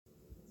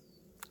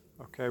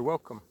Okay,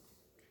 welcome.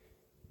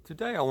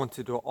 Today I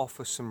wanted to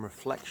offer some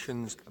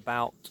reflections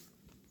about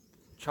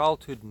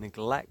childhood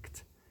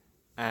neglect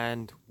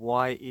and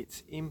why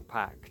its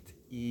impact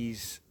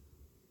is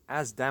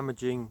as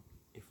damaging,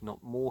 if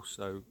not more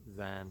so,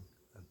 than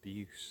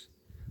abuse.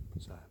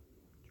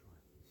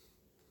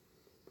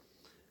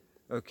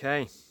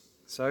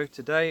 So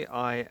today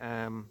I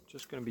am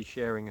just going to be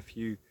sharing a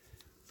few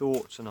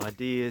thoughts and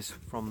ideas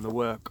from the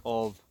work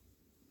of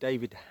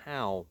David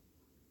Howe,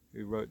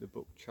 who wrote the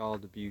book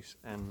Child Abuse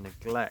and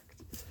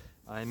Neglect.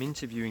 I'm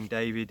interviewing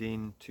David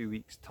in 2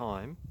 weeks'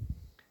 time,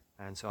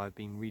 and so I've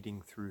been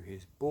reading through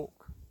his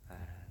book and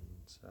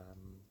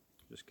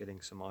just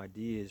getting some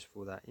ideas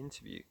for that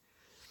interview.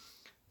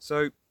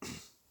 So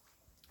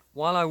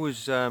while I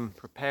was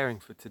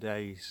preparing for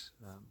today's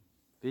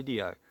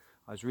video,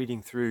 I was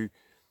reading through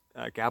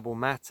Gabor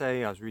Mate,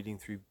 I was reading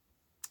through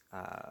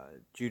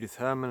Judith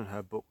Herman,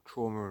 her book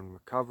Trauma and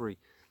Recovery,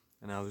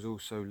 and I was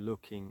also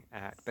looking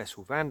at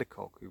Bessel van der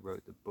Kolk, who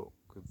wrote the book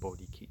The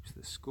Body Keeps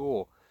the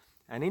Score.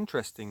 And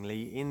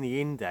interestingly, in the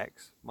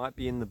index, might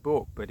be in the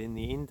book, but in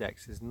the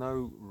index there's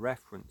no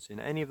reference in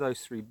any of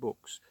those three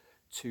books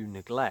to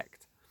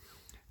neglect.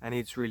 And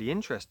it's really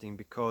interesting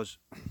because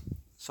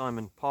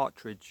Simon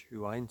Partridge,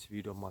 who I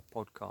interviewed on my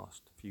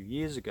podcast a few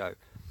years ago,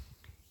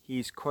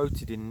 he's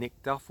quoted in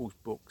Nick Duffel's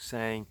book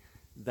saying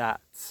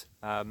that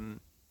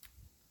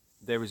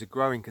there is a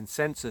growing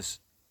consensus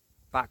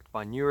backed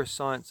by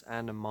neuroscience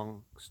and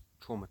amongst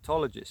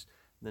traumatologists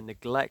that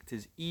neglect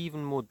is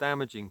even more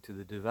damaging to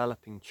the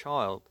developing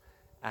child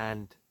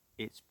and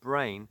its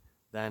brain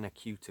than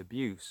acute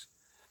abuse.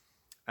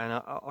 And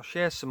I'll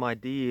share some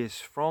ideas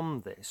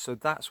from this. So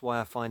that's why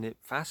I find it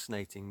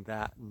fascinating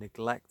that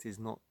neglect is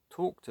not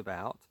talked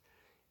about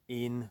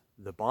in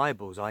the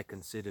Bibles. I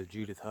consider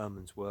Judith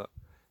Herman's work,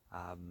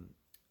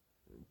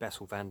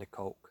 Bessel van der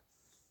Kolk,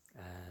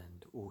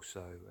 and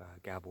also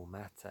Gabor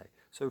Mate.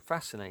 So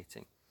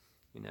fascinating,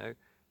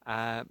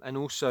 and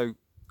also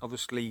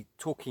obviously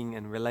talking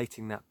and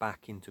relating that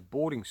back into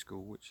boarding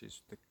school, which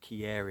is the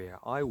key area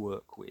I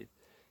work with,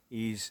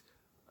 is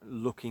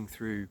looking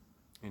through,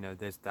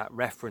 there's that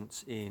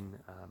reference in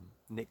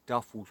Nick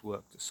Duffel's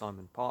work to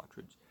Simon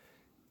Partridge,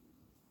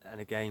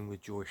 and again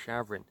with Joy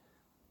Shavrin.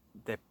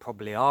 There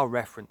probably are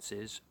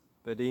references,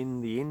 but in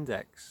the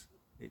index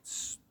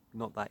it's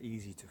not that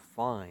easy to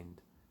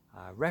find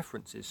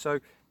references. So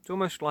it's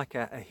almost like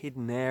a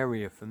hidden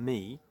area for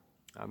me.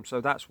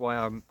 So that's why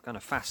I'm kind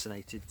of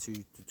fascinated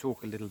to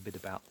talk a little bit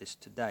about this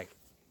today.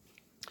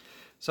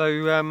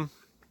 So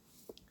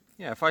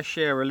if I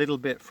share a little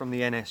bit from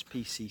the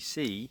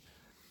NSPCC.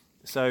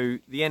 So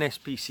the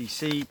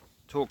NSPCC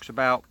talks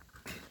about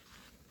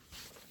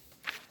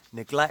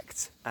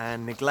neglect,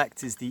 and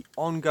neglect is the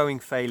ongoing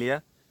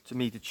failure to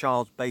meet a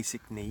child's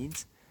basic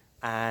needs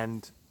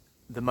and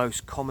the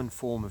most common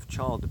form of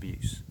child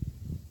abuse.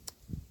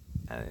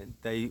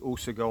 They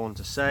also go on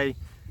to say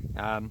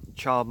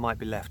child might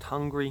be left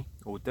hungry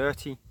or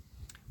dirty,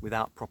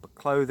 without proper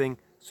clothing,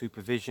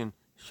 supervision,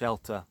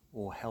 shelter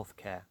or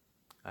healthcare.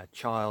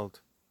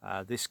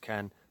 This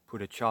can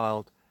put a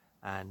child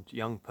and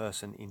young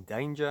person in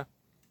danger,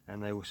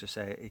 and they also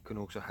say it can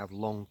also have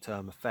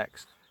long-term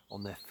effects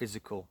on their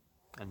physical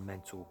and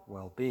mental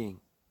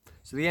well-being.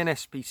 So the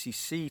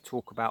NSPCC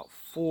talk about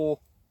 4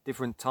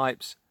 different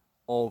types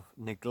of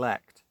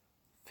neglect: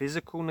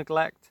 physical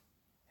neglect,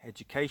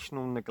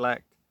 educational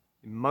neglect,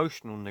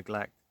 emotional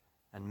neglect,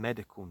 and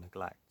medical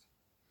neglect.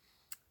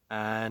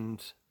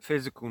 And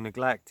physical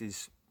neglect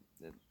is,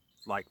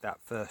 like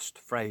that first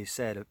phrase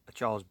said, a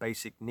child's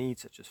basic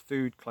needs such as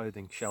food,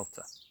 clothing,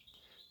 shelter.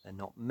 They're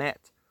not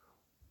met,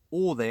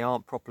 or they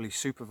aren't properly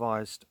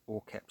supervised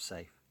or kept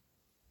safe.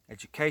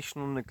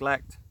 Educational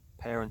neglect,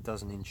 parent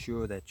doesn't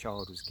ensure their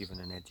child is given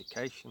an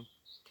education.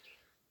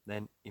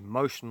 Then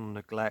emotional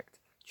neglect,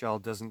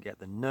 child doesn't get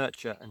the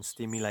nurture and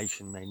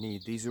stimulation they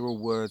need. These are all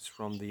words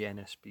from the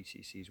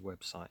NSPCC's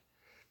website.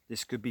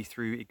 This could be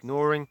through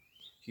ignoring,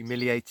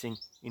 humiliating,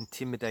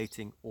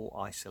 intimidating, or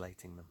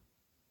isolating them.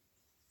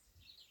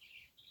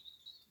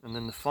 And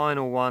then the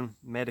final one,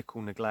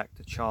 medical neglect.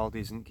 The child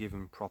isn't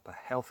given proper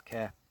health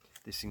care.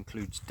 This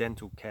includes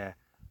dental care,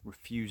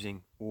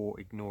 refusing or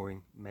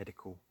ignoring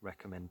medical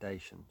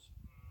recommendations.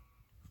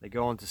 They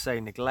go on to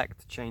say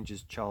neglect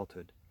changes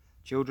childhood.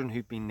 Children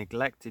who've been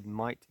neglected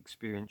might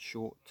experience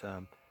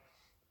short-term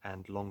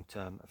and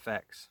long-term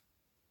effects.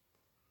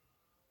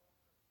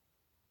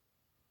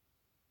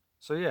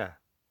 So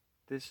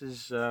this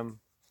is a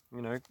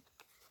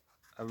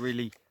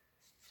really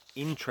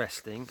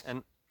interesting,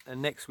 and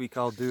next week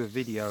I'll do a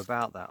video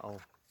about that.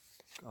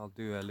 I'll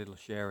do a little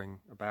sharing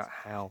about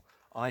how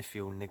I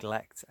feel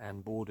neglect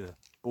and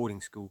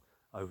boarding school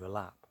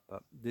overlap.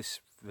 But this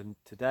for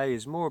today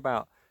is more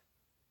about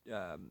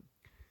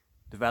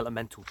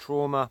developmental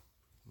trauma,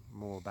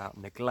 more about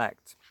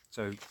neglect.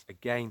 So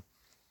again,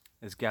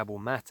 as Gabor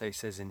Mate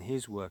says in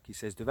his work, he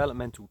says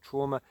developmental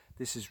trauma,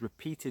 this is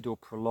repeated or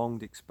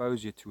prolonged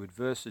exposure to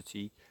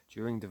adversity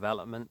during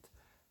development,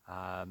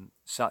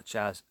 such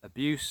as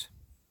abuse,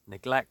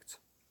 neglect,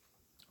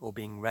 or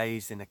being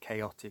raised in a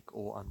chaotic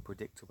or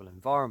unpredictable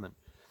environment.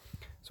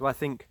 So I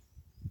think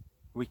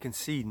we can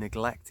see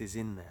neglect is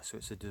in there, so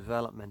it's a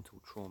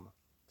developmental trauma.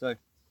 So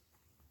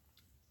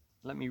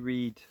let me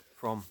read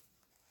from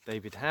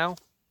David Howe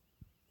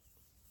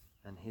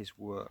and his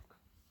work.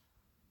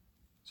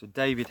 So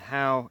David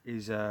Howe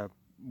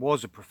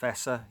was a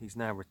professor, he's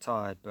now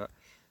retired, but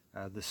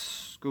the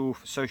School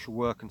for Social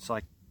Work and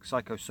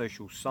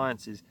Psychosocial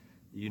Sciences,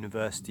 the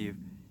University of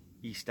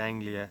East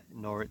Anglia,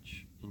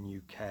 Norwich in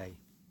UK.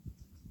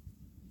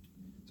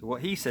 So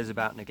what he says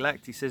about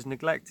neglect, he says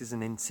neglect is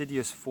an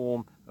insidious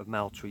form of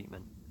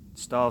maltreatment. It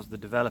starves the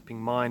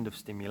developing mind of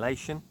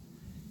stimulation.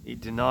 It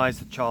denies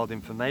the child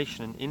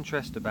information and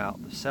interest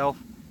about the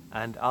self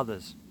and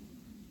others.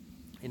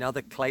 In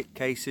other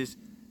cases,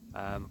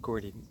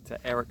 according to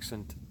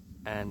Erikson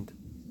and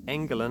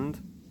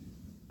Engeland,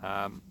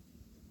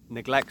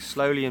 neglect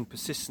slowly and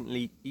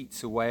persistently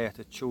eats away at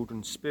a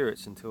children's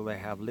spirits until they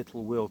have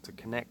little will to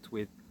connect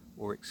with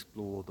or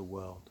explore the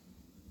world.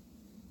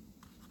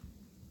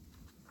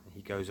 And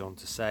he goes on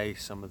to say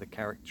some of the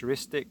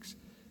characteristics,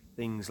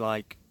 things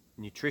like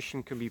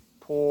nutrition can be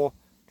poor,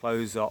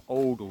 clothes are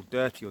old or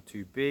dirty or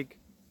too big,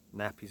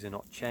 nappies are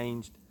not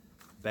changed,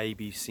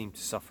 babies seem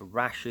to suffer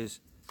rashes,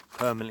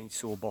 permanently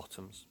sore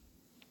bottoms.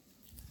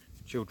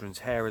 Children's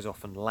hair is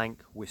often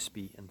lank,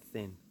 wispy and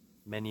thin.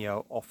 Many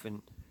are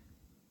often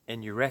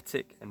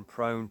enuretic and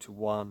prone to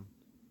one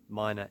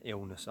minor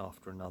illness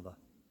after another.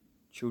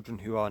 Children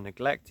who are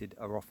neglected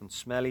are often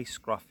smelly,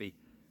 scruffy,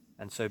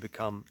 and so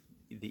become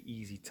the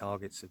easy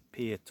targets of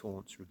peer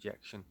taunts,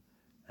 rejection,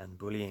 and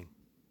bullying.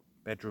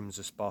 Bedrooms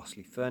are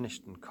sparsely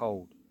furnished and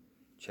cold.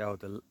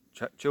 Children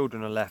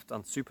are left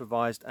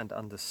unsupervised and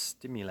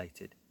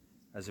understimulated.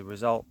 As a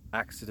result,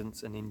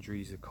 accidents and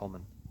injuries are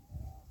common.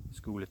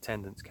 School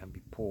attendance can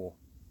be poor.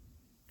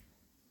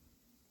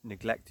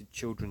 Neglected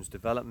children's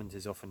development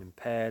is often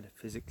impaired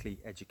physically,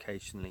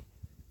 educationally,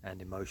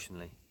 and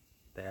emotionally.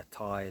 They are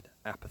tired,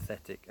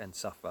 apathetic, and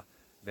suffer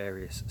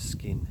various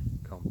skin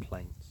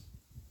complaints.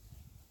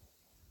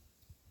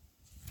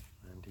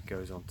 And he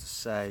goes on to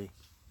say,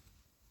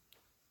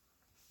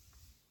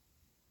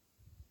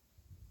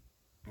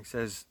 he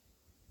says,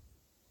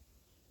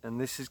 and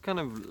this is kind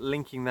of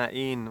linking that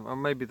in, or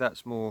maybe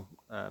that's more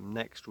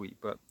next week,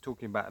 but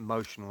talking about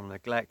emotional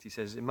neglect, he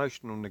says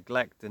emotional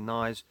neglect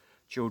denies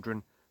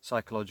children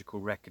psychological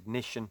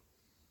recognition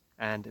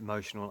and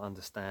emotional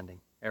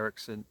understanding.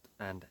 Erikson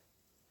and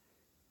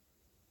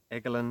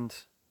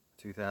Egeland,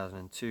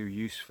 2002,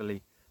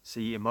 usefully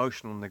see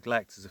emotional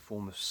neglect as a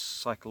form of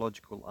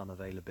psychological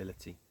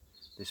unavailability.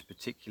 This is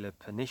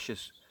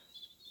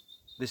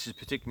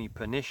particularly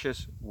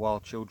pernicious while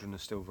children are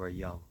still very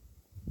young.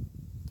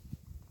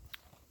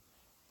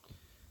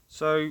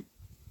 So,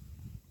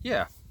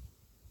 yeah,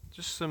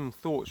 just some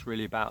thoughts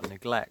really about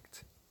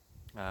neglect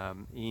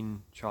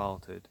in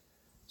childhood.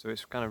 So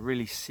it's kind of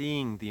really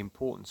seeing the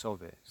importance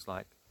of it. It's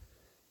like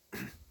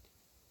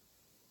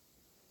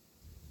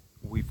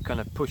we've kind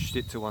of pushed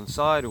it to one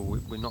side, or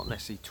we're not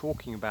necessarily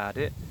talking about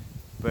it,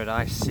 but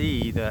I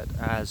see that,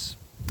 as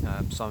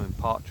Simon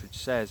Partridge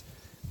says,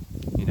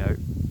 you know,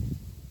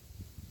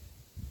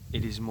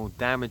 it is more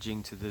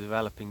damaging to the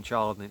developing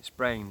child and its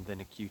brain than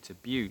acute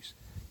abuse.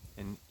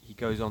 And he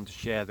goes on to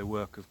share the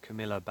work of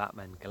Camilla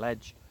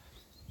Batman-Galedge,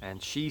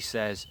 and she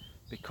says,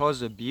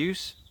 because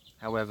abuse,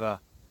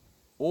 however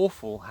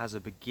awful, has a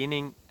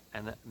beginning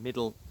and a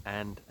middle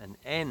and an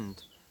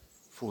end,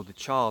 for the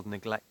child,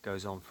 neglect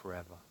goes on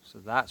forever. So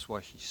that's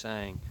why she's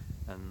saying,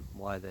 and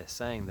why they're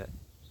saying, that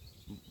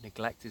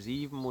neglect is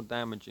even more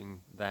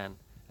damaging than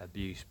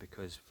abuse,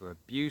 because for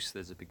abuse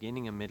there's a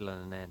beginning, a middle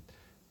and an end.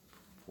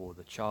 For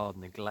the child,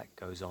 neglect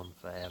goes on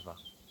forever.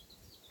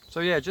 So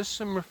yeah, just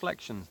some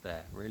reflections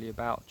there really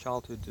about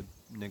childhood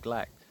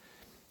neglect.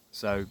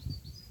 So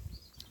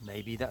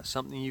maybe that's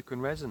something you can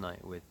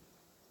resonate with.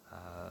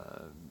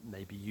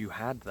 Maybe you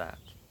had that.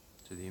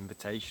 So the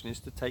invitation is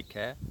to take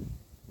care,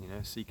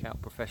 seek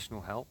out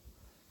professional help,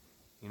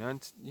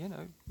 and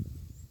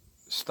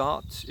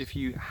start. If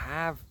you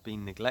have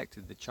been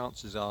neglected, the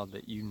chances are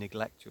that you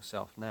neglect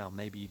yourself now.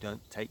 Maybe you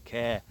don't take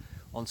care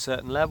on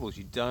certain levels.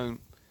 You don't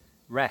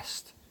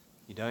rest.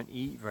 You don't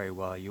eat very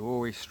well. You're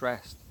always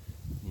stressed.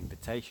 The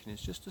invitation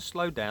is just to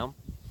slow down,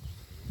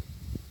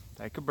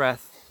 take a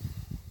breath,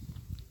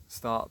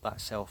 start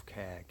that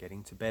self-care,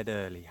 getting to bed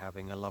early,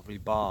 having a lovely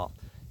bath,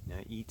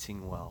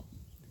 eating well,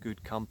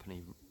 good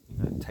company,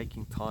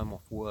 taking time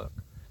off work.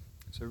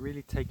 So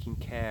really taking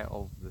care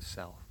of the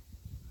self.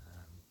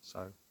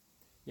 So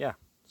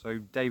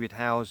David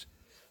Howe's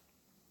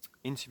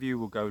interview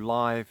will go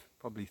live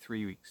probably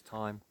 3 weeks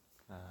time,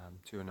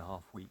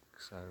 2.5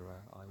 weeks. So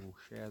I will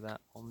share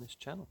that on this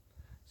channel.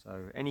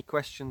 So any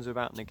questions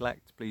about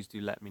neglect, please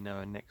do let me know,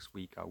 and next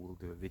week I will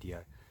do a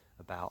video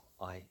about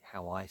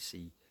how I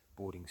see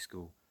boarding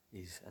school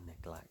is a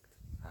neglect.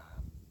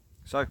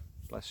 So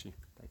bless you,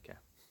 take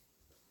care.